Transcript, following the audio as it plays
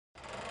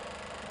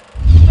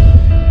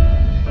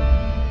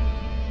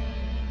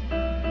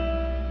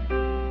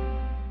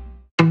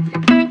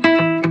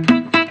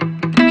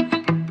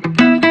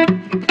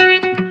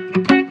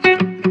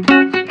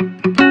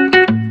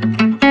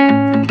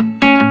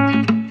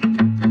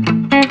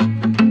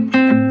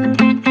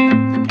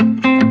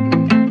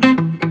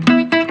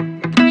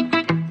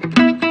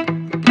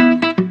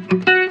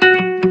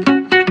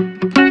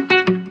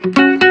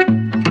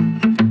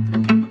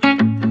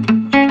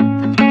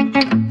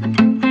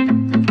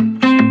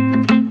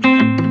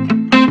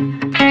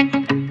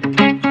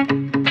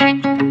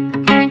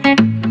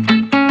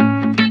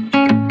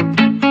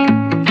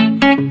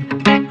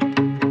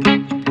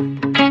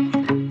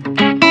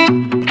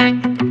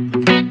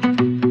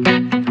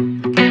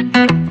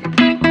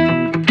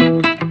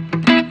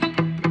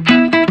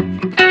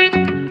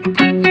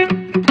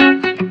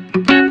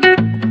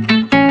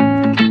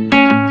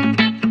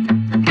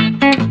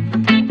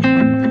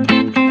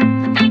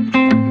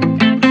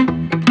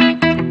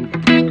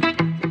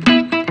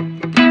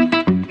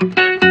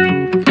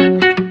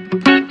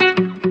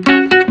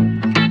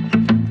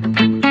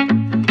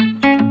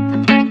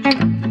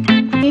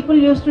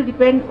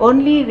Depend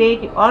only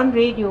on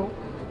radio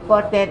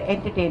for their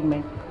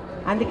entertainment.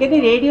 అందుకని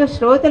radio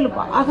శ్రోతలు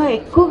బాగా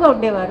ఎక్కువగా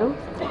ఉండేవారు.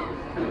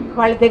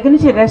 వాళ్ళ దగ్గర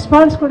నుంచి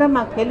రెస్పాన్స్ కూడా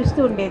మాకు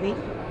తెలుస్తూ ఉండేది,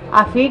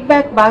 ఆ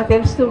ఫీడ్బ్యాక్ బాగా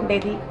తెలుస్తూ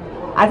ఉండేది.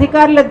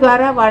 అధికారుల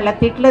ద్వారా, వాళ్ళ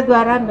తిట్ల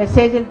ద్వారా,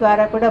 మెసేజ్ల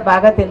ద్వారా కూడా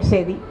బాగా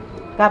తెలిసేది.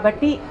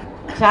 కాబట్టి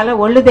చాలా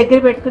ఒళ్ళు దగ్గర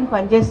పెట్టుకుని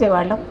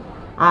పనిచేసేవాళ్ళం,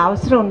 ఆ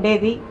అవసరం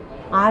ఉండేది.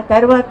 ఆ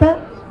తర్వాత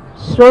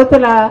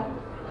శ్రోతల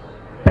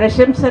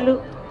ప్రశంసలు,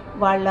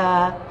 వాళ్ళ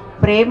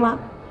ప్రేమ,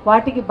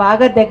 వాటికి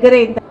బాగా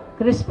దగ్గరైంది.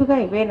 క్రిస్ప్గా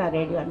ఇవే నా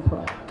రేడియో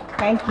అనుకోవాలి.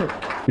 Thank you.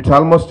 It's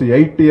almost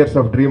 8 years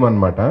of dream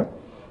అనమాట.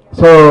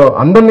 సో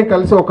అందరినీ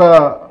కలిసి ఒక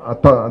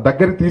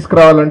దగ్గరికి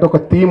తీసుకురావాలంటే ఒక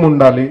థీమ్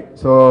ఉండాలి.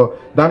 సో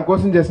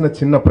దానికోసం చేసిన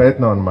చిన్న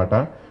ప్రయత్నం అనమాట.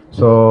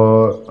 సో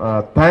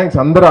థ్యాంక్స్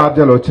అందరు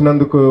ఆర్జాలు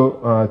వచ్చినందుకు,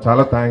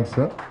 చాలా థ్యాంక్స్.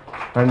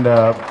 అండ్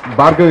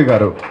భార్గవి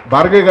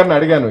గారిని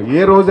అడిగాను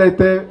ఏ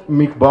రోజైతే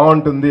మీకు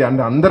బాగుంటుంది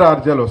అంటే అందరు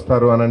ఆర్జాలు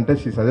వస్తారు అని అంటే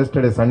షీ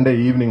సజెస్టెడ్ సండే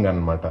ఈవినింగ్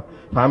అనమాట,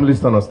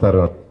 ఫ్యామిలీస్తో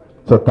వస్తారు.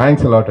 సో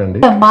థ్యాంక్స్ అలాట్ అండి.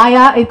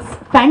 మాయా, ఇట్స్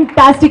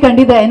ఫ్యాంటాస్టిక్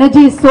అండి. The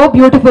energy is so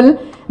beautiful.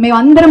 మేము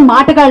అందరం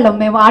మాటగాళ్ళం,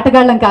 మేము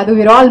ఆటగాళ్ళం కాదు,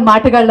 వీఆర్ ఆల్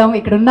మాటగాళ్ళం.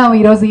 ఇక్కడ ఉన్నాం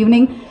ఈరోజు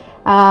ఈవినింగ్.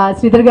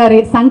 శ్రీధర్ గారి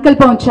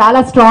సంకల్పం చాలా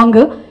strong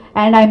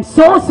and I'm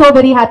so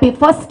very happy.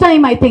 First time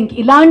I think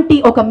ఇలాంటి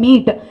ఒక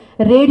మీట్,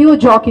 రేడియో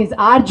జాకీస్,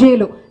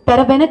 ఆర్జేలు,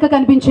 తెర వెనక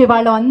కనిపించే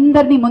వాళ్ళు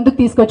అందరినీ ముందుకు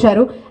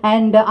తీసుకొచ్చారు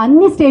అండ్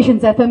అన్ని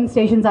స్టేషన్స్, ఎఫ్ఎం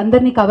స్టేషన్స్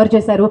అందరినీ కవర్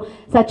చేశారు.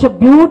 Such a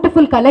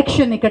beautiful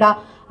collection. ఇక్కడ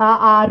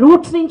ఆ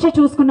రూట్స్ నుంచే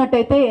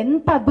చూసుకున్నట్టయితే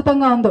ఎంత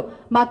అద్భుతంగా ఉందో,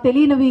 మాకు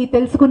తెలియనివి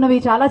తెలుసుకున్నవి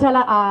చాలా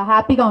చాలా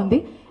హ్యాపీగా ఉంది.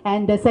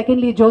 అండ్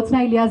సెకండ్లీ జ్యోత్స్నా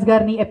ఇలియాస్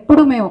గారిని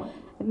ఎప్పుడు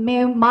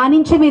మేము మా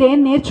నుంచి మీరు ఏం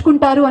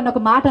నేర్చుకుంటారు అన్న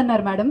ఒక మాట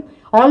అన్నారు madam.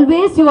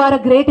 Always you are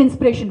a great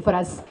inspiration for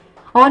us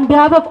on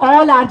behalf of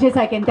all RJs,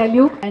 I can tell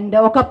you. And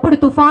ఒకప్పుడు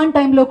తుఫాన్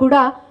టైంలో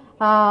కూడా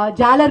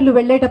జాలర్లు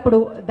వెళ్ళేటప్పుడు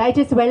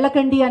దయచేసి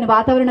వెళ్ళకండి అని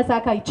వాతావరణ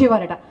శాఖ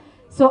ఇచ్చేవారట.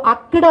 సో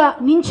అక్కడ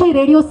నుంచి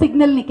రేడియో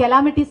సిగ్నల్ని,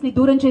 కెలామిటీస్ని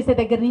దూరం చేసే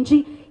దగ్గర నుంచి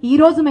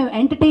ఈరోజు మేము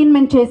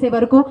ఎంటర్టైన్మెంట్ చేసే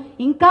వరకు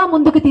ఇంకా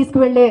ముందుకు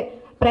తీసుకువెళ్ళే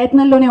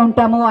ప్రయత్నంలోనే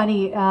ఉంటాము అని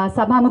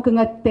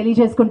సభాముఖంగా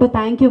తెలియజేసుకుంటూ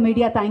thank you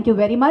media, thank you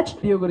very much.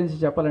 Radio గురించి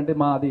చెప్పాలంటే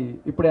మాది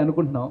ఇప్పుడే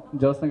అనుకుంటున్నాం,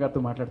 జ్యోత్స్న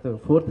గారితో మాట్లాడుతూ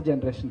 4th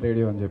జనరేషన్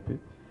రేడియో అని చెప్పి.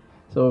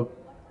 సో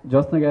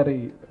జ్యోత్స్న గారి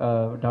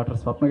డాక్టర్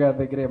స్వప్న గారి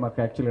దగ్గరే మాకు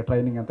యాక్చువల్గా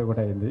ట్రైనింగ్ అంతా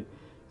కూడా అయింది.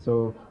 సో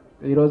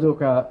ఈరోజు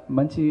ఒక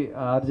మంచి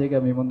ఆర్జేగా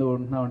మీ ముందు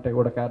ఉంటున్నామంటే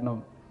కూడా కారణం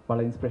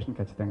వాళ్ళ ఇన్స్పిరేషన్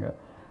ఖచ్చితంగా.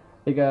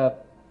 ఇక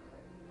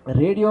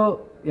రేడియో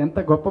ఎంత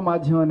గొప్ప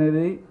మాధ్యమం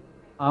అనేది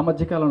ఆ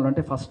మధ్యకాలంలో,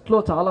 అంటే ఫస్ట్లో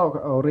చాలా ఒక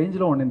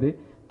రేంజ్లో ఉండింది,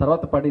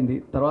 తర్వాత పడింది,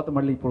 తర్వాత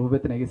మళ్ళీ ఇప్పుడు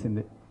ఉబ్బెత్తున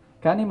ఎగిసింది.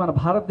 కానీ మన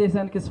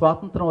భారతదేశానికి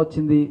స్వాతంత్రం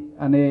వచ్చింది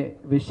అనే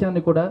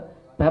విషయాన్ని కూడా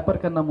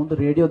పేపర్ కన్నా ముందు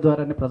రేడియో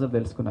ద్వారానే ప్రజలు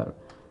తెలుసుకున్నారు.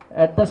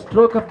 At the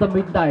stroke of the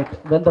mid night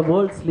when the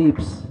world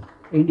sleeps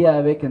India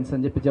awakens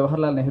అని చెప్పి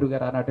జవహర్లాల్ నెహ్రూ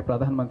గారు ఆనాటి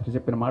ప్రధానమంత్రి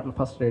చెప్పిన మాటలు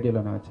ఫస్ట్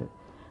రేడియోలోనే వచ్చాయి.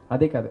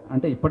 అదే కాదు,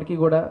 అంటే ఇప్పటికీ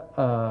కూడా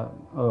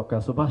ఒక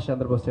సుభాష్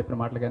చంద్రబోస్ చెప్పిన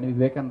మాటలు కానీ,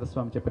 వివేకానంద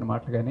స్వామి చెప్పిన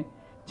మాటలు కానీ,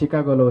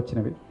 చికాగోలో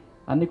వచ్చినవి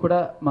అన్నీ కూడా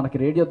మనకి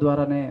రేడియో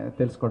ద్వారానే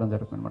తెలుసుకోవడం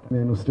జరుగుతుంది అనమాట.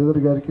 నేను శ్రీధర్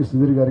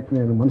గారికి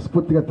నేను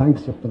మనస్ఫూర్తిగా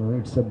థ్యాంక్స్ చెప్తున్నాను.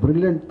 It's a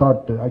brilliant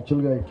thought.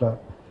 యాక్చువల్గా ఇట్లా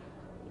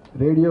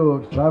రేడియో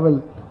ట్రావెల్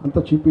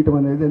అంతా చూపించడం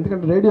అనేది,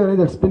 ఎందుకంటే రేడియో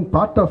అనేది it's been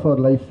part of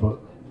our life.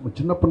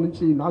 చిన్నప్పటి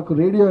నుంచి నాకు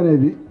రేడియో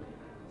అనేది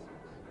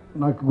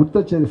నాకు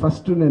గుర్తొచ్చేది,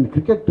 ఫస్ట్ నేను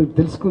క్రికెట్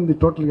తెలుసుకుంది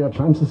టోటల్గా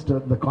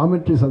ట్రాన్సిస్టర్, ద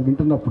కామెంటరీస్ అది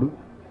వింటున్నప్పుడు,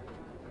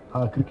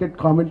 ఆ క్రికెట్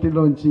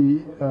కామెంటరీలోంచి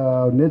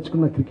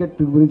నేర్చుకున్న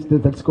క్రికెట్ గురించి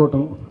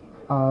తెలుసుకోవటం,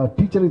 ఆ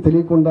టీచర్కి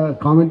తెలియకుండా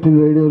కామెంటరీ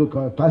రేడియోలో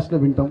క్లాస్లో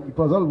వింటాం. It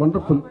was all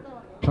wonderful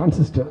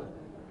transistor.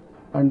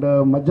 And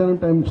మధ్యాహ్నం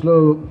టైమ్స్లో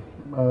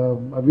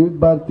వివిధ్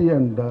భారతి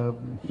అండ్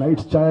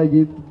నైట్స్ ఛాయా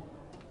గీత్.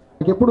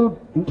 నాకు ఎప్పుడు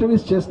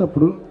ఇంటర్వ్యూస్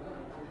చేసినప్పుడు,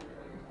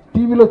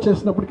 టీవీలో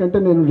చేసినప్పుడు కంటే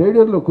నేను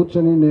రేడియోలో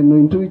కూర్చొని నేను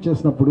ఇంటర్వ్యూ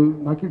చేసినప్పుడు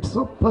నాకు ఇట్స్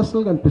సో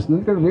పర్సనల్గా అనిపిస్తుంది.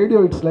 ఎందుకంటే radio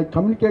it's like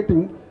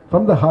communicating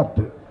from the heart.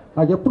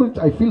 నాకు ఎప్పుడు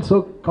ఐ ఫీల్ సో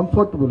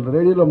కంఫర్టబుల్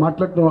రేడియోలో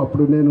మాట్లాడటం.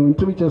 అప్పుడు నేను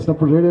ఇంటర్వ్యూ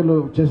చేసినప్పుడు, రేడియోలో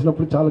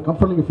చేసినప్పుడు చాలా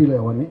కంఫర్టబుల్గా feel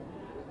అయ్యేవాడిని.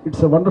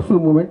 It's a wonderful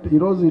moment.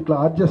 ఈరోజు ఇట్లా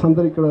ఆర్జెస్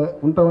అందరూ ఇక్కడ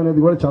ఉంటాం అనేది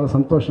కూడా చాలా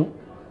సంతోషం.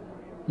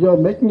 You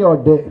are making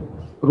our day.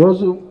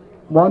 రోజు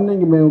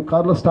మార్నింగ్ మేము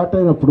కార్లో స్టార్ట్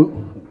అయినప్పుడు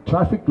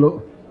ట్రాఫిక్లో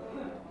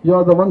you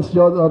are the ones,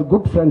 you are our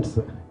good friends.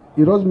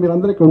 ఈరోజు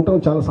మీరందరూ ఇక్కడ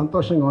ఉండటం చాలా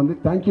సంతోషంగా ఉంది.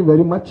 Thank you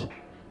very much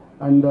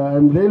and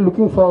I'm really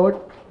looking forward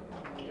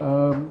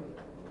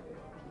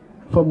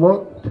for more.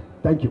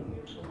 Thank you.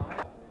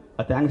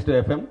 Thanks to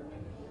FM.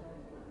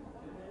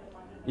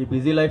 ఈ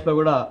బిజీ లైఫ్లో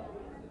కూడా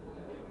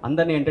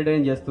అందరినీ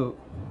ఎంటర్టైన్ చేస్తూ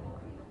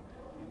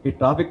ఈ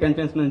ట్రాఫిక్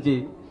టెన్షన్స్ నుంచి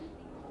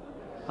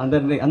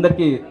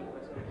అందరికీ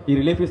ఈ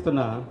రిలీఫ్ ఇస్తున్న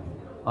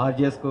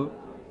ఆర్జేఎస్కు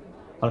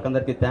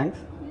వాళ్ళకందరికీ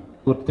థ్యాంక్స్.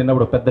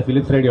 చిన్నప్పుడు పెద్ద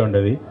ఫిలిప్స్ రేడియో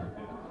ఉండేది.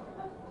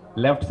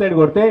 లెఫ్ట్ సైడ్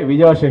కొడితే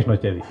విజయవాడ స్టేషన్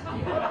వచ్చేది,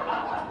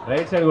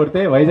 రైట్ సైడ్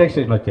కొడితే వైజాగ్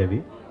స్టేషన్ వచ్చేది,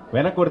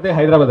 వెనక్కి కొడితే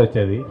హైదరాబాద్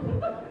వచ్చేది,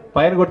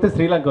 పైన కొడితే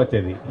శ్రీలంక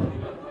వచ్చేది.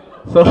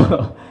 సో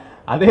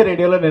అదే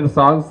రేడియోలో నేను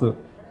సాంగ్స్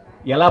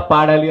ఎలా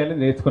పాడాలి అని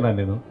నేర్చుకున్నాను.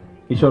 నేను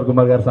కిషోర్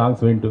కుమార్ గారి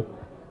సాంగ్స్ వింటూ,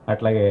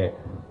 అట్లాగే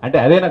అంటే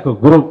అదే నాకు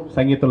గురువు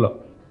సంగీతంలో.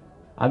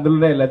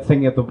 అందులోనే లలిత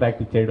సంగీతం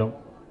ప్రాక్టీస్ చేయడం,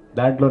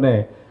 దాంట్లోనే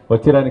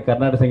వచ్చిరాని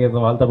కర్ణాటక సంగీతం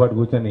వాళ్ళతో పాటు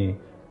కూర్చొని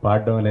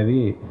పాడడం అనేది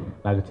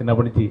నాకు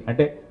చిన్నప్పటి నుంచి,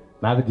 అంటే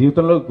నాకు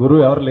జీవితంలో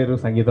గురువు ఎవరు లేరు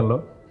సంగీతంలో,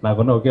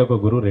 నాకున్న ఒకే ఒక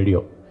గురువు రేడియో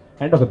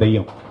అండ్ ఒక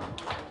దెయ్యం.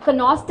 ఒక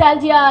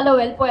నాస్టాల్జియాలో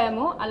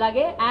వెళ్ళిపోయాము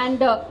అలాగే.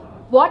 And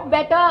what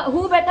better,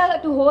 who better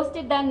to host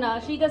it then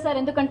Sridhar sir,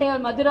 ఎందుకంటే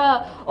Madhura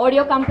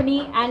audio company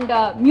and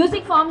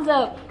music forms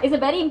is a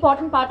very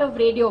important part of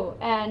radio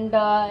and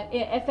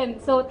FM.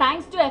 So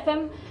thanks to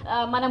FM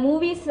మన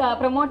movies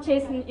promote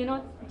చేసి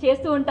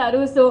చేస్తూ ఉంటారు.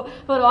 So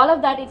for all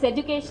of that it's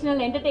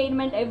educational,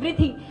 entertainment,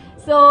 everything.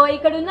 So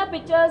ఇక్కడ ఉన్న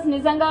pictures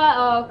నిజంగా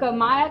ఒక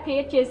మాయా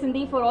create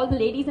చేసింది for all the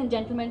ladies and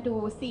gentlemen to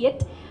see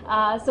it.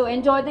 So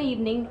enjoy the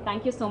evening.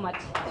 Thank you so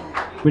much.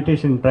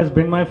 Invitation has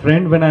been my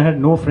friend when I had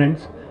no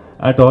friends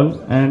at all,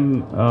 and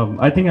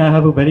I think I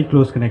have a very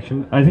close connection.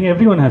 I think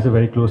everyone has a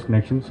very close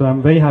connection, so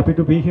I'm very happy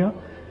to be here,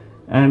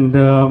 and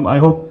I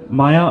hope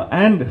Maya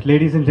and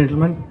ladies and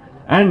gentlemen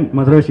and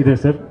Madhura, Sridhar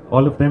sir,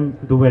 all of them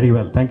do very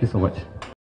well. Thank you so much.